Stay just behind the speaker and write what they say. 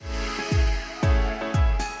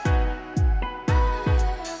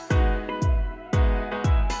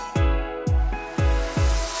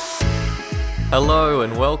Hello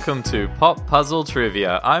and welcome to Pop Puzzle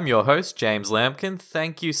Trivia. I'm your host, James Lampkin.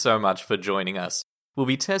 Thank you so much for joining us. We'll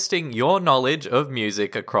be testing your knowledge of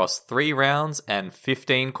music across 3 rounds and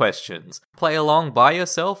 15 questions. Play along by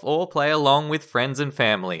yourself or play along with friends and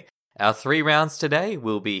family. Our 3 rounds today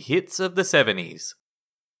will be hits of the 70s,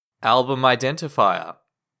 album identifier,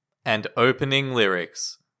 and opening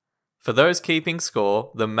lyrics. For those keeping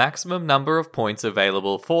score, the maximum number of points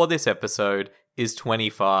available for this episode is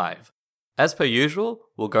 25. As per usual,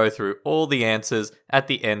 we'll go through all the answers at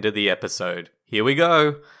the end of the episode. Here we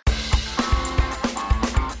go!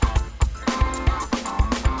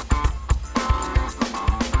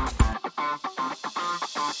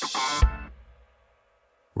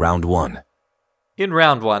 Round 1. In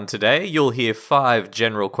round 1 today, you'll hear 5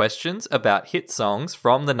 general questions about hit songs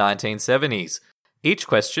from the 1970s. Each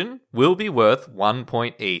question will be worth 1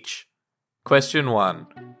 point each. Question 1.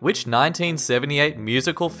 Which 1978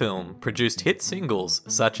 musical film produced hit singles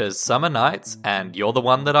such as Summer Nights and You're the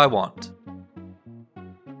One That I Want?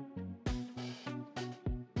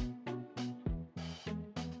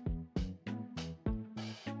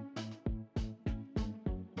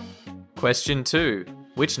 Question 2.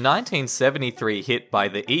 Which 1973 hit by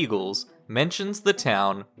the Eagles mentions the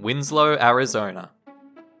town Winslow, Arizona?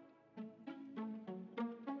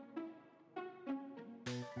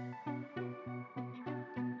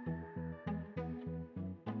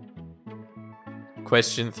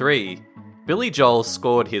 Question 3. Billy Joel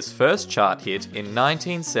scored his first chart hit in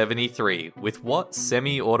 1973 with what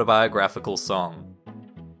semi-autobiographical song?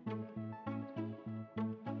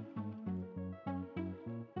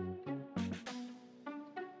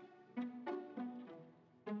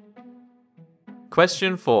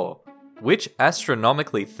 Question 4. Which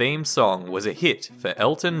astronomically themed song was a hit for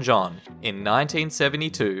Elton John in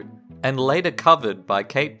 1972 and later covered by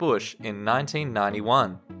Kate Bush in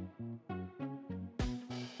 1991?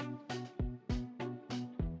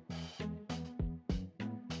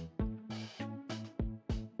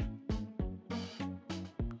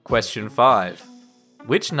 Question 5.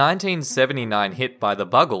 Which 1979 hit by the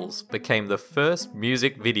Buggles became the first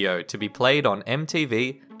music video to be played on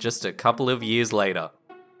MTV just a couple of years later?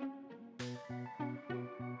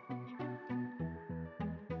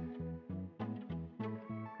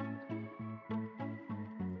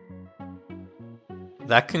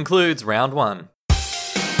 That concludes round 1.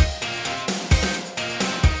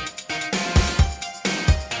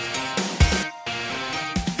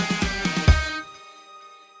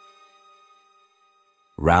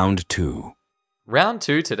 Round 2. Round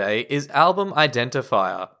 2 today is album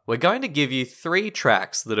identifier. We're going to give you 3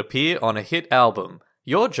 tracks that appear on a hit album.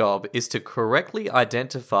 Your job is to correctly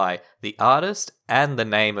identify the artist and the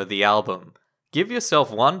name of the album. Give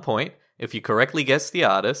yourself 1 point if you correctly guess the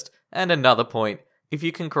artist, and another point if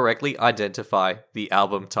you can correctly identify the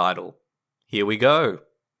album title. Here we go.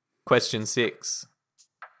 Question 6.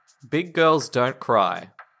 Big Girls Don't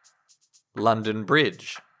Cry, London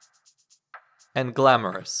Bridge, and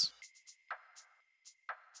Glamorous.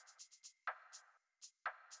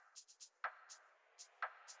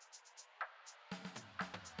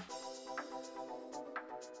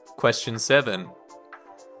 Question 7.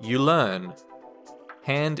 You Learn,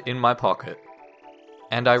 Hand in My Pocket,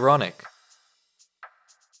 and Ironic.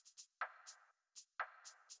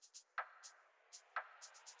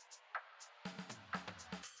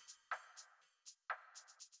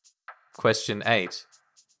 Question 8.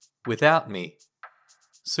 Without Me,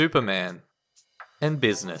 Superman, and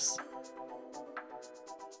Business.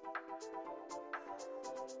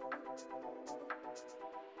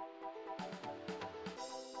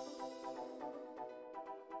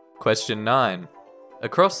 Question 9.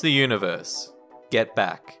 Across the Universe, Get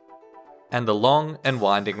Back, and The Long and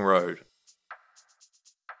Winding Road.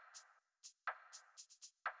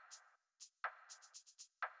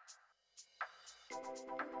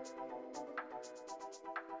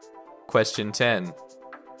 Question 10.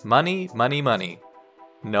 Money, Money, Money,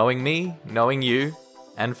 Knowing Me, Knowing You,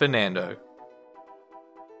 and Fernando.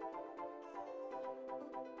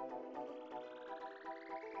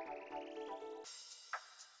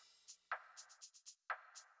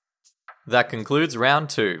 That concludes round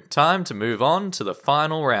 2. Time to move on to the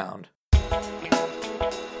final round.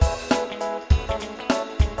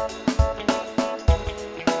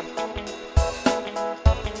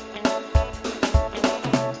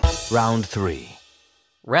 Round 3.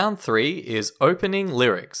 Round 3 is opening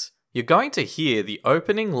lyrics. You're going to hear the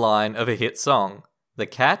opening line of a hit song. The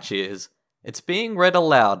catch is, it's being read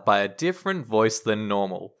aloud by a different voice than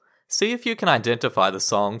normal. See if you can identify the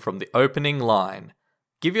song from the opening line.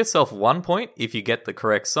 Give yourself 1 point if you get the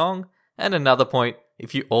correct song, and another point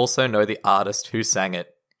if you also know the artist who sang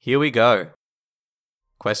it. Here we go.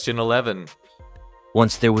 Question 11.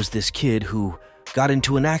 Once there was this kid who got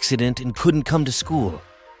into an accident and couldn't come to school.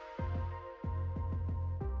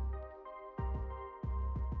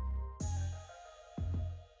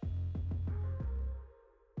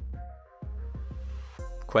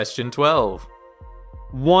 Question 12.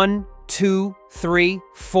 1, 2, 3,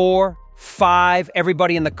 4, 5.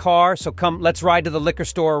 Everybody in the car, so come, let's ride to the liquor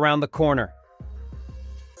store around the corner.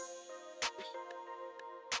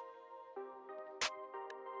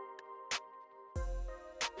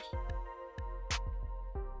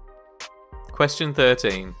 Question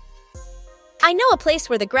 13. I know a place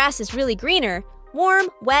where the grass is really greener, warm,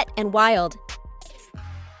 wet, and wild.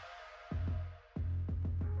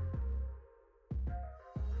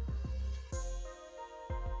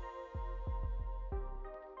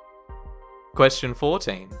 Question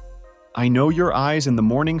 14. I know your eyes in the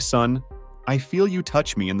morning sun. I feel you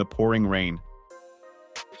touch me in the pouring rain.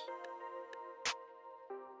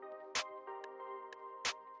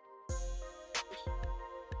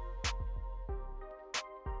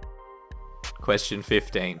 Question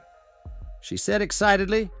 15. She said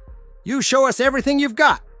excitedly, "You show us everything you've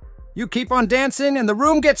got. You keep on dancing and the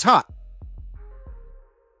room gets hot."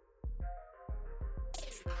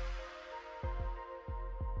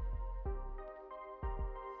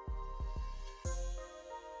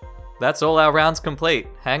 That's all our rounds complete.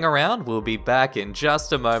 Hang around, we'll be back in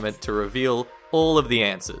just a moment to reveal all of the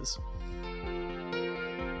answers.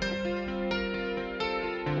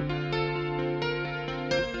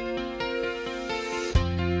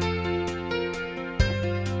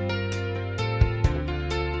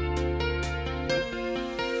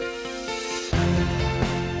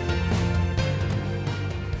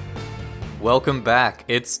 Welcome back.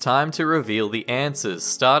 It's time to reveal the answers,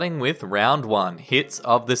 starting with round 1, hits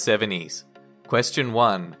of the 70s. Question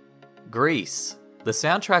 1. Grease. The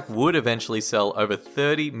soundtrack would eventually sell over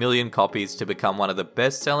 30 million copies to become one of the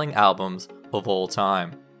best-selling albums of all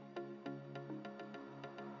time.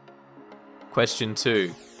 Question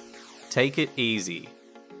 2. Take It Easy.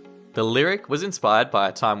 The lyric was inspired by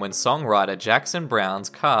a time when songwriter Jackson Browne's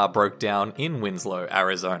car broke down in Winslow,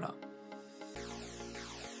 Arizona.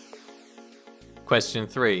 Question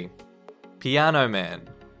 3. Piano Man.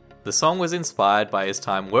 The song was inspired by his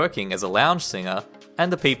time working as a lounge singer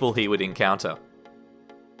and the people he would encounter.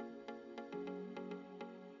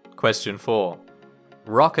 Question 4.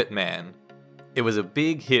 Rocket Man. It was a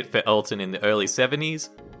big hit for Elton in the early 70s,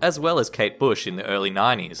 as well as Kate Bush in the early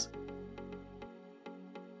 90s.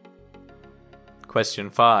 Question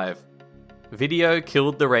 5. Video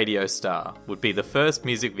Killed the Radio Star would be the first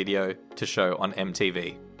music video to show on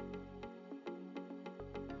MTV.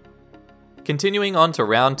 Continuing on to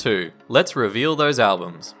round 2, let's reveal those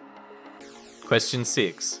albums. Question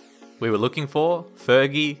 6. We were looking for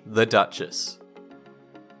Fergie the Duchess.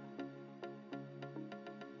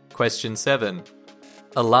 Question 7.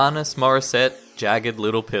 Alanis Morissette, Jagged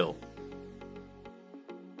Little Pill.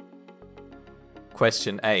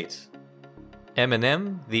 Question 8.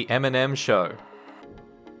 Eminem, The Eminem Show.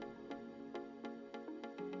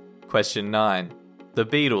 Question 9. The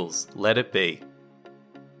Beatles, Let It Be.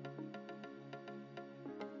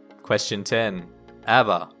 Question 10.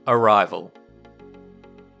 ABBA, Arrival.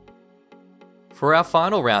 For our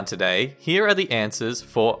final round today, here are the answers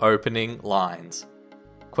for opening lines.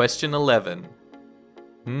 Question 11.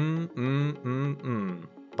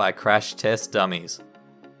 By Crash Test Dummies.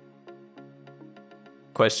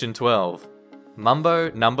 Question 12. Mumbo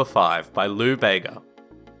No. 5 by Lou Bega.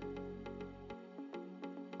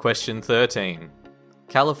 Question 13.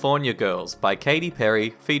 California Girls by Katy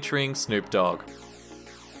Perry featuring Snoop Dogg.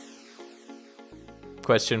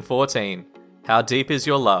 Question 14. How Deep Is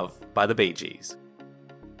Your Love by the Bee Gees.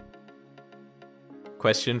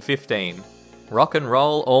 Question 15. Rock and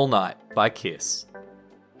Roll All Night by Kiss.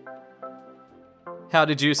 How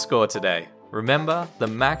did you score today? Remember, the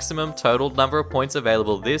maximum total number of points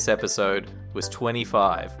available this episode was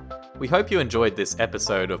 25. We hope you enjoyed this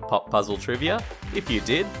episode of Pop Puzzle Trivia. If you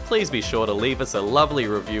did, please be sure to leave us a lovely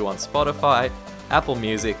review on Spotify, Apple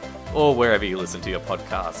Music, or wherever you listen to your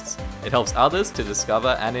podcasts. It helps others to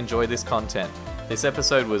discover and enjoy this content. This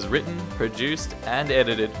episode was written, produced, and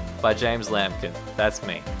edited by James Lampkin. That's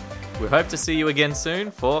me. We hope to see you again soon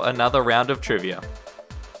for another round of trivia.